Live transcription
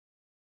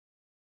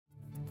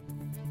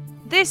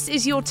This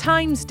is your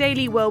Times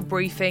Daily World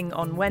Briefing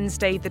on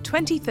Wednesday, the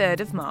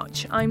 23rd of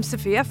March. I'm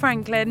Sophia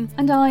Franklin.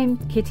 And I'm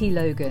Kitty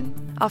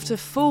Logan. After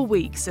 4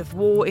 weeks of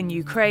war in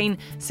Ukraine,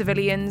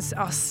 civilians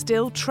are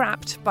still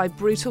trapped by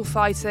brutal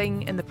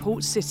fighting in the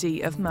port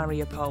city of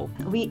Mariupol.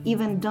 We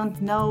even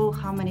don't know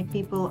how many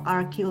people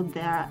are killed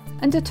there.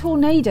 And a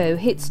tornado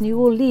hits New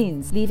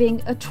Orleans,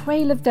 leaving a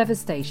trail of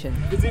devastation.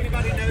 Does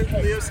anybody know who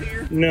lives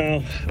here?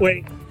 No.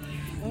 Wait.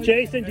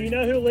 Jason, do you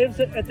know who lives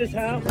at this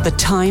house? The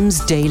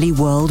Times Daily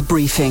World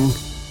Briefing.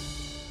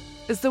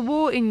 As the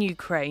war in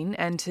Ukraine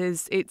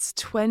enters its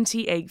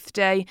 28th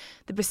day,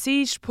 the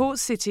besieged port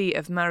city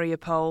of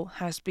Mariupol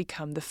has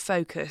become the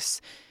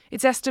focus.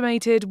 It's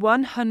estimated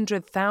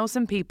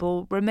 100,000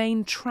 people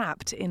remain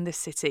trapped in the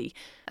city,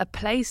 a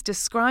place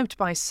described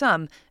by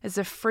some as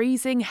a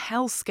freezing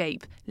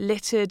hellscape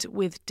littered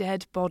with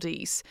dead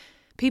bodies.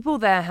 People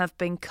there have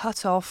been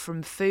cut off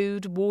from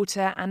food,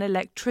 water and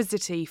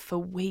electricity for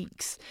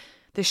weeks.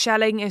 The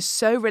shelling is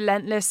so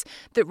relentless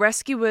that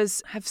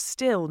rescuers have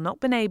still not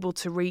been able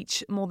to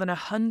reach more than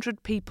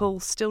 100 people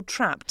still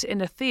trapped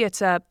in a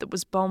theatre that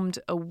was bombed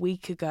a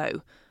week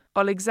ago.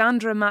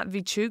 Alexandra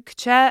Matvichuk,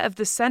 chair of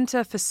the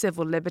Center for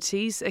Civil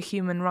Liberties, a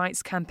human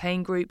rights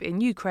campaign group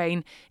in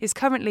Ukraine, is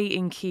currently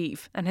in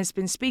Kyiv and has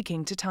been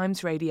speaking to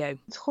Times Radio.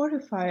 It's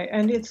horrifying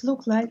and it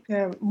looks like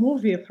a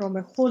movie from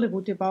a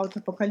Hollywood about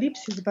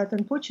apocalypse, but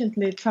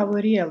unfortunately it's our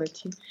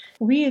reality.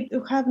 We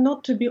have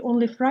not to be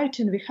only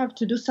frightened, we have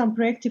to do some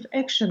proactive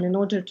action in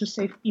order to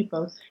save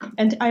people.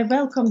 And I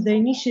welcome the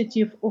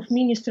initiative of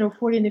Minister of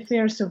Foreign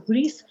Affairs of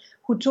Greece,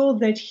 who told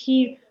that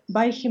he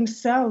by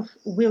himself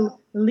will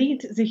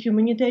lead the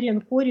humanitarian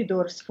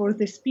corridors for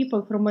these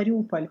people from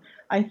Mariupol.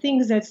 I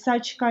think that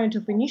such kind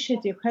of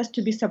initiative has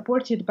to be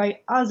supported by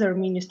other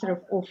ministers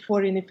of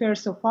foreign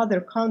affairs of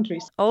other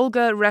countries.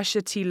 Olga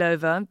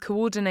Reshetilova,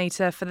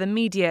 coordinator for the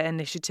Media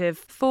Initiative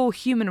for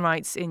Human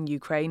Rights in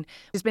Ukraine,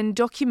 has been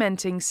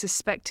documenting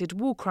suspected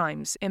war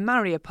crimes in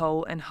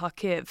Mariupol and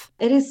Kharkiv.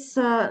 It is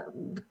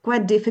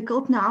quite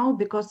difficult now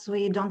because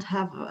we don't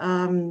have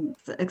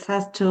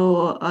access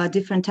to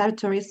different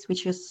territories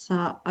which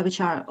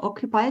are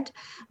occupied.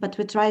 But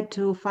we try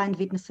to find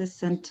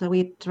witnesses and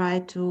we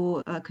try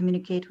to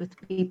communicate with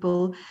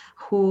people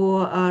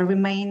who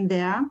remain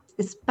there.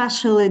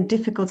 Especially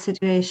difficult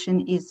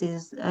situation is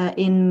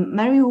in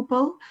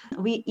Mariupol.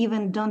 We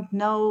even don't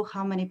know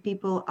how many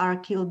people are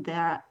killed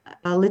there.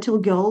 A little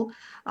girl,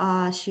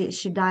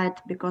 she died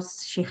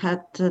because she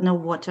had no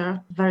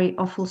water. Very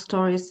awful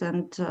stories,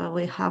 and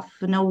we have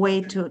no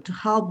way to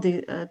help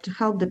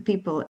the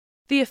people.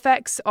 The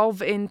effects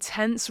of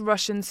intense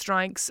Russian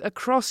strikes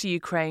across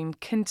Ukraine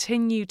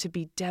continue to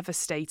be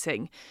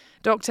devastating.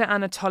 Dr.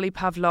 Anatoly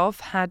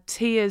Pavlov had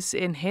tears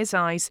in his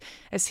eyes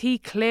as he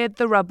cleared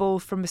the rubble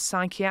from a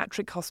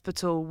psychiatric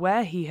hospital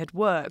where he had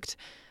worked,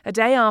 a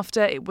day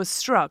after it was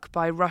struck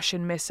by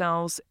Russian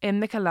missiles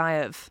in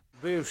Mykolaiv.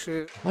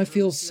 I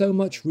feel so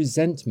much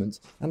resentment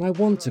and I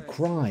want to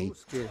cry.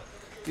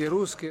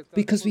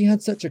 Because we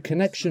had such a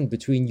connection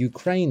between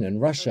Ukraine and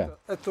Russia.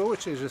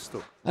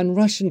 And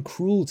Russian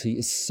cruelty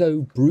is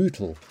so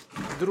brutal.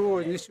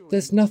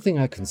 There's nothing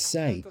I can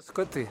say.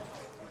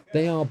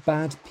 They are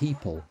bad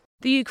people.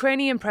 The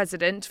Ukrainian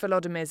President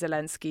Volodymyr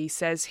Zelensky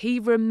says he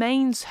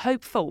remains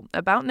hopeful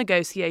about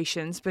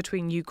negotiations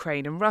between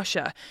Ukraine and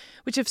Russia,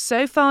 which have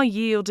so far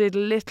yielded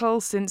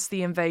little since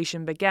the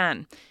invasion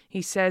began.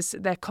 He says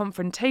they're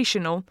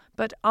confrontational,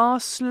 but are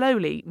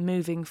slowly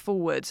moving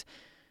forward.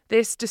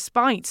 This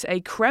despite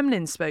a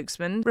Kremlin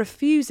spokesman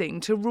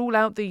refusing to rule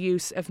out the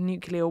use of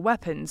nuclear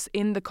weapons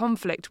in the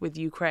conflict with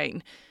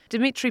Ukraine.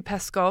 Dmitry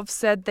Peskov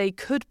said they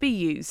could be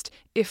used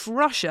if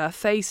Russia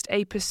faced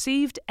a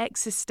perceived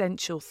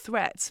existential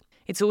threat.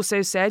 It's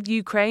also said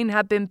Ukraine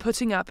had been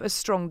putting up a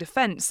strong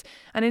defence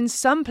and in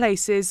some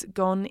places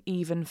gone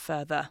even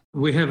further.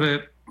 We have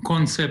a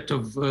concept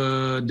of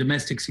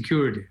domestic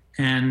security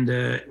and,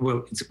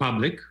 it's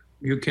public.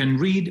 You can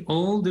read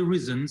all the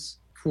reasons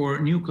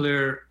for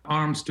nuclear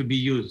arms to be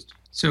used.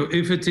 So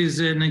if it is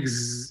an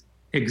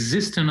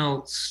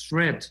existential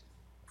threat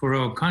for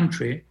our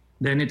country,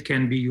 then it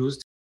can be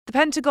used. The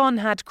Pentagon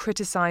had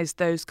criticised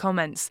those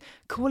comments,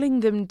 calling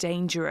them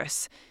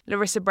dangerous.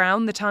 Larissa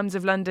Brown, the Times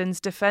of London's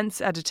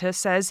defence editor,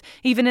 says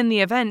even in the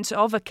event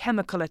of a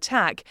chemical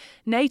attack,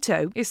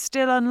 NATO is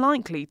still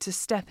unlikely to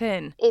step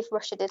in. If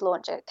Russia did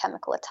launch a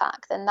chemical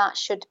attack, then that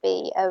should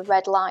be a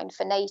red line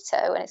for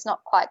NATO, and it's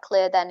not quite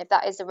clear then if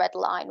that is a red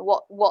line,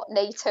 what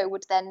NATO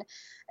would then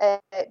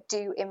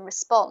do in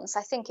response.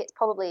 I think it's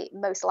probably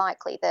most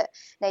likely that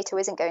NATO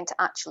isn't going to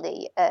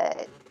actually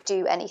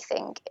do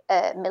anything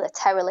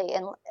militarily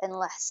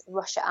unless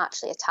Russia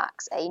actually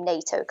attacks a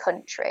NATO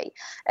country.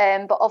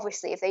 But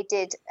obviously, if they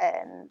did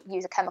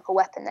use a chemical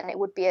weapon, then it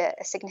would be a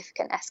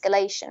significant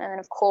escalation. And then,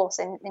 of course,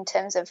 in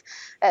terms of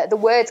the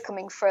words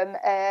coming from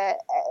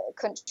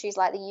countries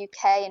like the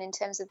UK and in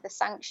terms of the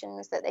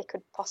sanctions that they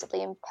could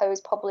possibly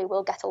impose, probably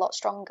will get a lot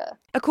stronger.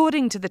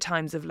 According to the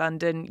Times of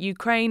London,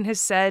 Ukraine has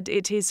said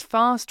it is is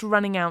fast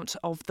running out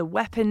of the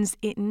weapons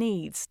it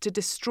needs to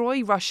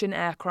destroy Russian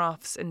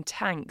aircrafts and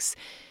tanks.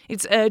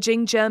 It's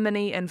urging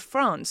Germany and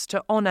France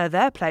to honour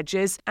their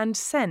pledges and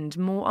send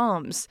more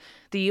arms.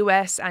 The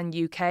US and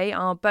UK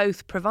are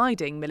both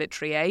providing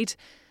military aid.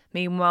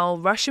 Meanwhile,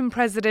 Russian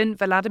President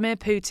Vladimir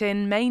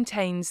Putin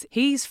maintains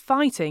he's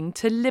fighting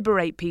to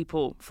liberate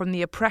people from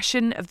the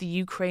oppression of the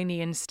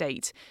Ukrainian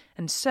state,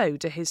 and so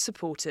do his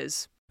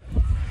supporters.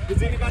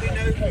 Does anybody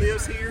know who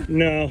lives here?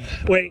 No.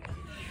 Wait.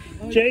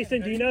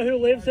 Jason, do you know who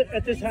lives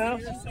at this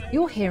house?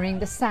 You're hearing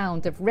the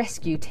sound of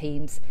rescue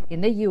teams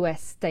in the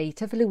US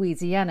state of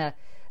Louisiana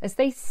as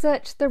they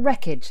search the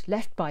wreckage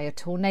left by a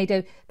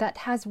tornado that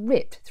has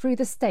ripped through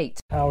the state.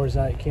 Hours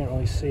out, you can't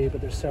really see,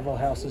 but there's several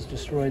houses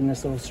destroyed in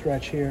this little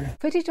stretch here.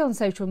 Footage on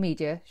social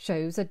media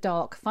shows a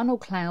dark funnel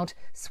cloud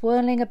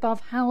swirling above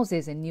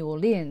houses in New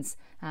Orleans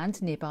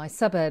and nearby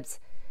suburbs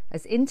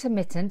as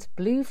intermittent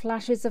blue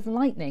flashes of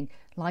lightning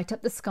light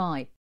up the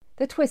sky.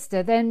 The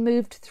twister then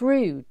moved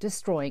through,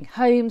 destroying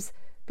homes,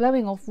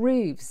 blowing off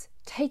roofs,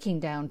 taking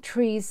down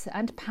trees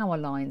and power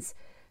lines,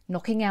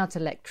 knocking out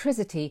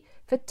electricity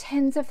for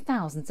tens of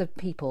thousands of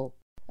people.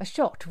 A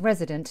shocked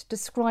resident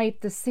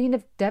described the scene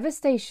of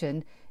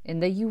devastation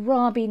in the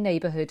Urabi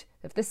neighbourhood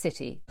of the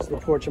city. It's the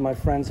porch of my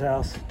friend's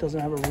house. It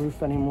doesn't have a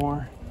roof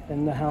anymore,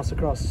 and the house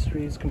across the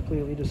street is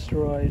completely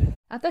destroyed.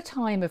 At the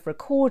time of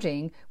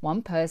recording,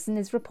 one person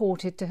is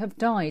reported to have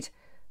died,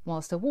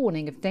 whilst a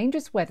warning of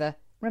dangerous weather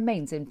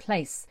remains in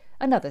place.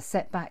 Another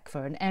setback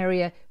for an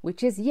area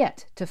which is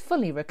yet to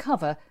fully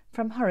recover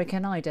from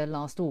Hurricane Ida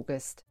last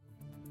August.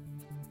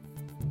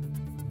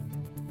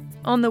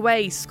 On the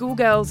way,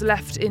 schoolgirls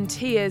left in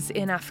tears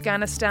in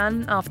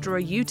Afghanistan after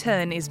a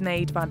U-turn is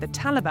made by the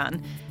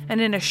Taliban,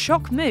 and in a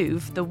shock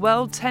move, the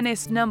world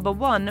tennis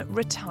 #1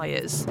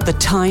 retires. The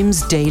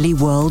Times Daily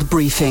World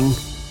Briefing.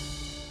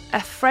 A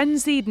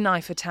frenzied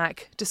knife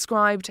attack,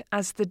 described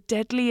as the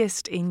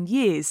deadliest in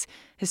years,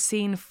 has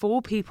seen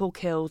 4 people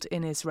killed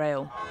in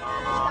Israel.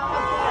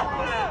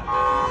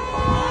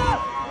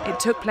 It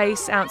took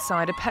place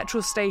outside a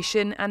petrol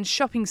station and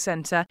shopping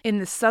centre in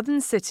the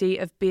southern city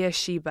of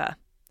Beersheba.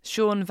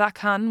 Sean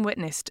Vakhan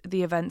witnessed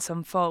the events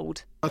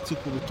unfold.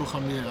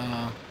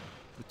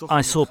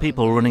 I saw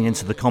people running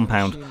into the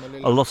compound,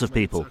 a lot of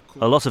people,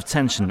 a lot of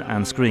tension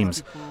and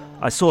screams.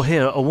 I saw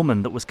here a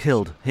woman that was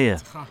killed, here,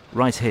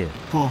 right here.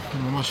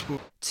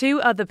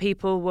 2 other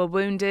people were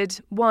wounded,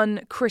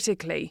 one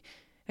critically.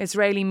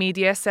 Israeli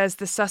media says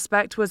the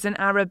suspect was an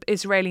Arab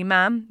Israeli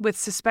man with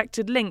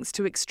suspected links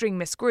to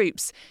extremist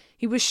groups.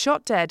 He was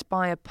shot dead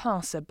by a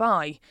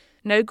passer-by.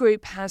 No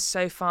group has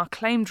so far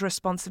claimed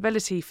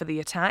responsibility for the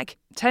attack.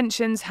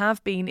 Tensions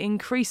have been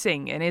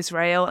increasing in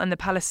Israel and the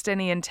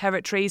Palestinian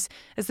territories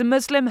as the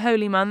Muslim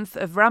holy month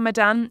of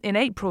Ramadan in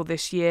April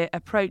this year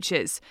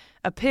approaches,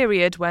 a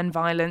period when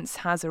violence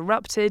has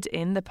erupted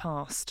in the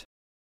past.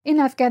 In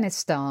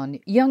Afghanistan,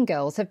 young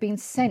girls have been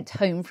sent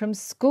home from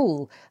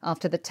school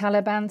after the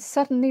Taliban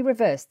suddenly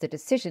reversed the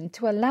decision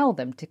to allow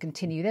them to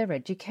continue their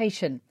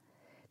education.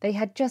 They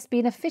had just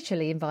been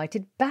officially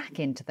invited back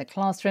into the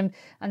classroom,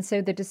 and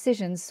so the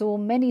decision saw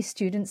many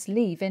students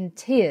leave in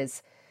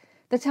tears.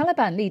 The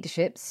Taliban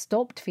leadership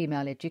stopped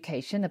female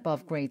education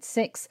above grade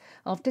 6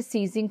 after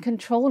seizing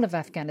control of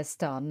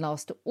Afghanistan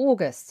last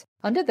August.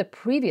 Under the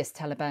previous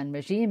Taliban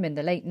regime in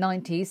the late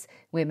 90s,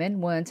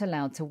 women weren't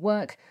allowed to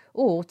work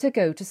or to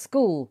go to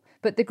school.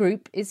 But the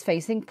group is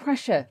facing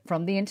pressure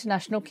from the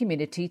international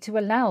community to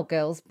allow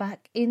girls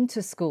back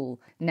into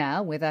school.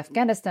 Now, with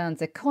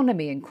Afghanistan's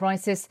economy in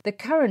crisis, the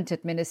current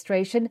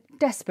administration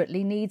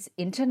desperately needs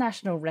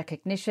international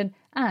recognition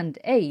and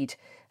aid,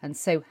 and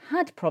so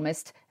had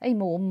promised a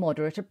more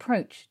moderate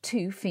approach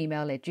to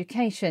female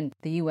education.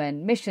 The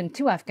UN mission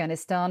to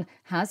Afghanistan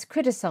has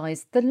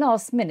criticised the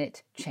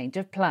last-minute change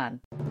of plan.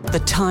 The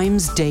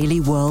Times Daily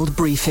World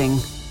Briefing.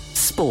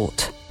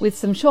 Sport. With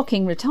some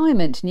shocking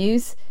retirement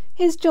news,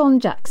 here's John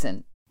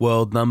Jackson.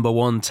 World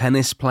 #1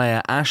 tennis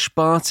player Ash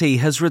Barty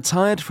has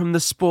retired from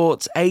the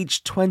sport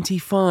aged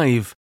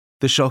 25.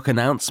 The shock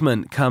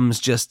announcement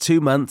comes just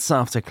 2 months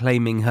after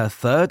claiming her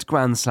 3rd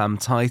Grand Slam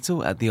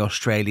title at the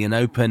Australian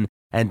Open,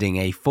 ending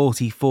a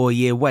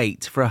 44-year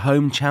wait for a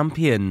home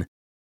champion.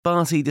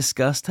 Barty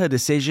discussed her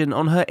decision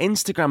on her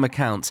Instagram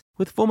account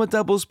with former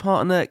doubles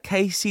partner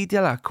Casey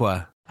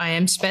Delacroix. I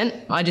am spent.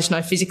 I just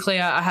know physically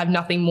I have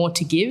nothing more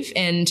to give,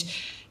 and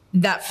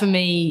that for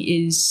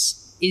me is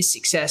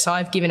success.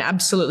 I've given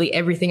absolutely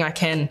everything I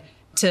can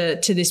to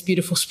this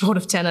beautiful sport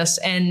of tennis,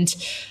 and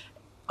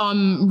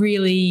I'm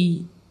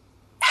really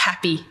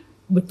happy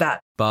with that.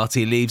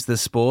 Barty leaves the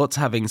sport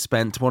having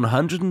spent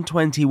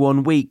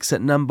 121 weeks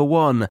at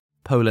 #1.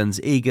 Poland's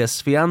Iga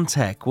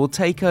Swiatek will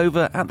take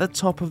over at the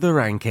top of the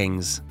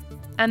rankings.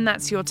 And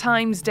that's your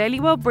Times Daily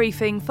World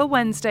Briefing for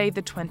Wednesday,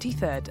 the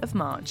 23rd of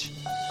March.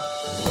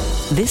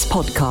 This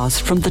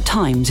podcast from The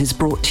Times is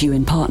brought to you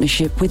in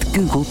partnership with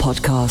Google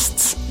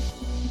Podcasts.